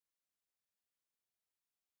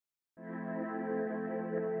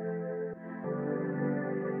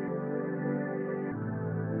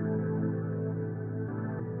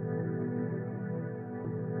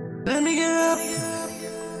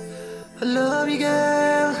I love you,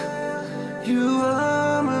 girl. You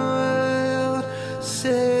are my world.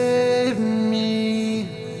 Save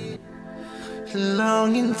me.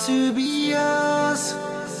 Longing to be yours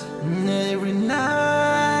every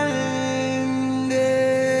night and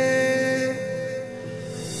day.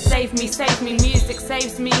 Save me, music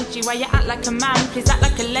saves me. Gee, why you act like a man, please act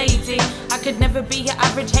like a lady. I could never be your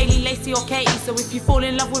average Haley, Lacey or Katie. So if you fall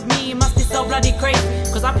in love with me, you must be so bloody crazy.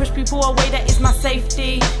 Cause I push people away, that is my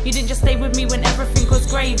safety. You didn't just stay with me when everything was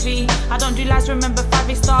gravy. I don't do lies, remember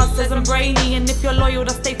 5 stars says I'm brainy. And if you're loyal,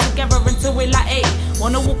 let's stay together until we're like 80.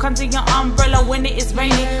 Wanna walk under your umbrella when it is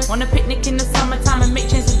rainy. Wanna picnic in the summertime and make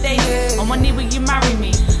changes of days. On one knee, will you marry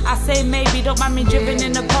me? I say maybe, don't mind me driven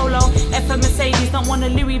in a Polo. F a Mercedes, don't want a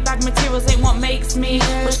Louis bag, materials ain't what makes me.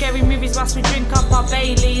 Watch scary movies whilst we drink up our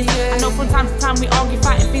Baileys. I know from time to time we argue,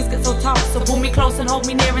 fighting, things get so tough. So pull me close and hold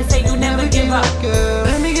me near and say you'll never give up. Girl,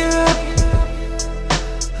 let me get up.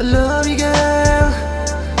 I love you, girl.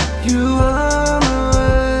 You are my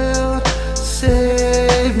world.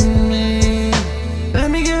 Save me. Let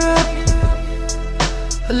me get up.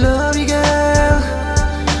 I love you, girl.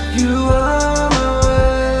 You are my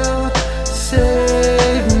world.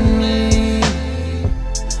 Save me.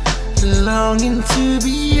 Longing to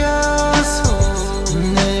be yours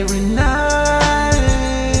every night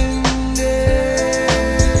and day.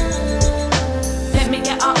 Let me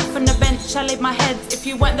get up from the bench, I laid my head. If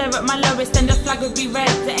you weren't there at my lowest, then the flag would be red.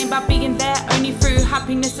 It ain't about being there, only through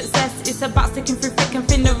happiness, success. It's about sticking through thick and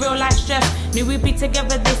thin, the real life stress. Knew we'd be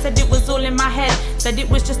together, they said it was all in my head. Said it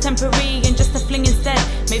was just temporary and just a fling instead.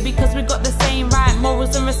 Maybe cause we got the same right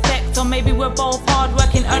morals and respect. Or maybe we're both hard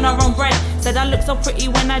working, earn our own bread. Said I look so pretty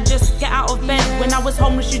when I just get out of bed. When I was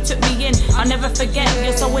homeless you took me in, I'll never forget.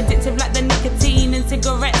 You're so addictive like the nicotine and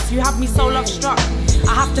cigarettes. You have me so love struck,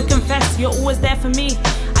 I have to confess. You're always there for me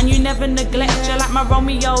and you never neglect. You're like my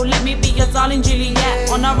Romeo, let me be your darling Juliet.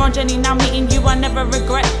 On our own journey now, meeting you I never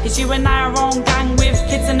regret. It's you and I, our own gang with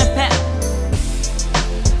kids and a pet.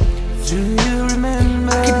 Do you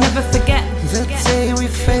remember? I could never forget the day we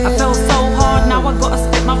fell? I fell so hard, now I gotta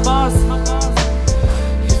spit my bars.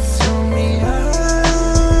 You told me I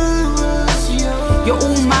was yours. You're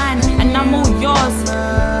all mine and I'm all yours.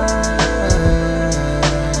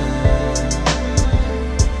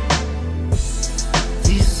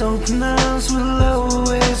 These open arms will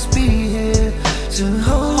always be here to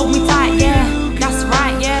hold me tight, yeah, you, that's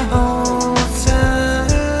right, yeah. All the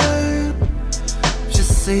time.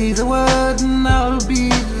 Just say the word and I'll be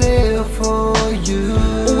there for you.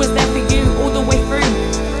 Always there for you, all the way through.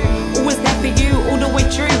 Always there for you, all the way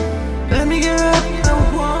true. Let me get up, I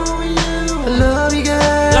want you. I love you,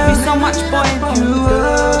 girl. Love you so much, boy.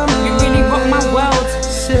 You really rock my world.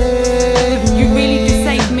 Save me. You really do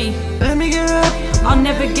save me. Let me get up. I'll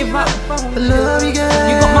never give up. I love you, girl.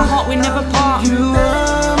 You got my heart, we never part. You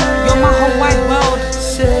are You're my whole wide world.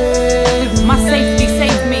 Save me. My safety,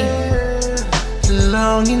 save me.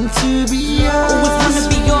 Longing to be yours. Always wanna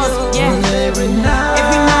be yours, yeah. Every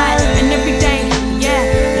night and every day,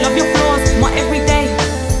 yeah. Love your flaws, my everyday.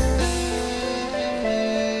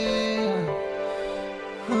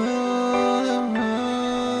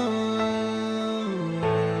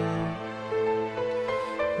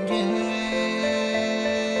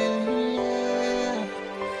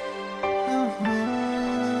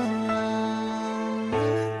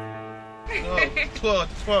 Oh,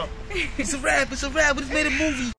 12. It's a rap, we just made a movie.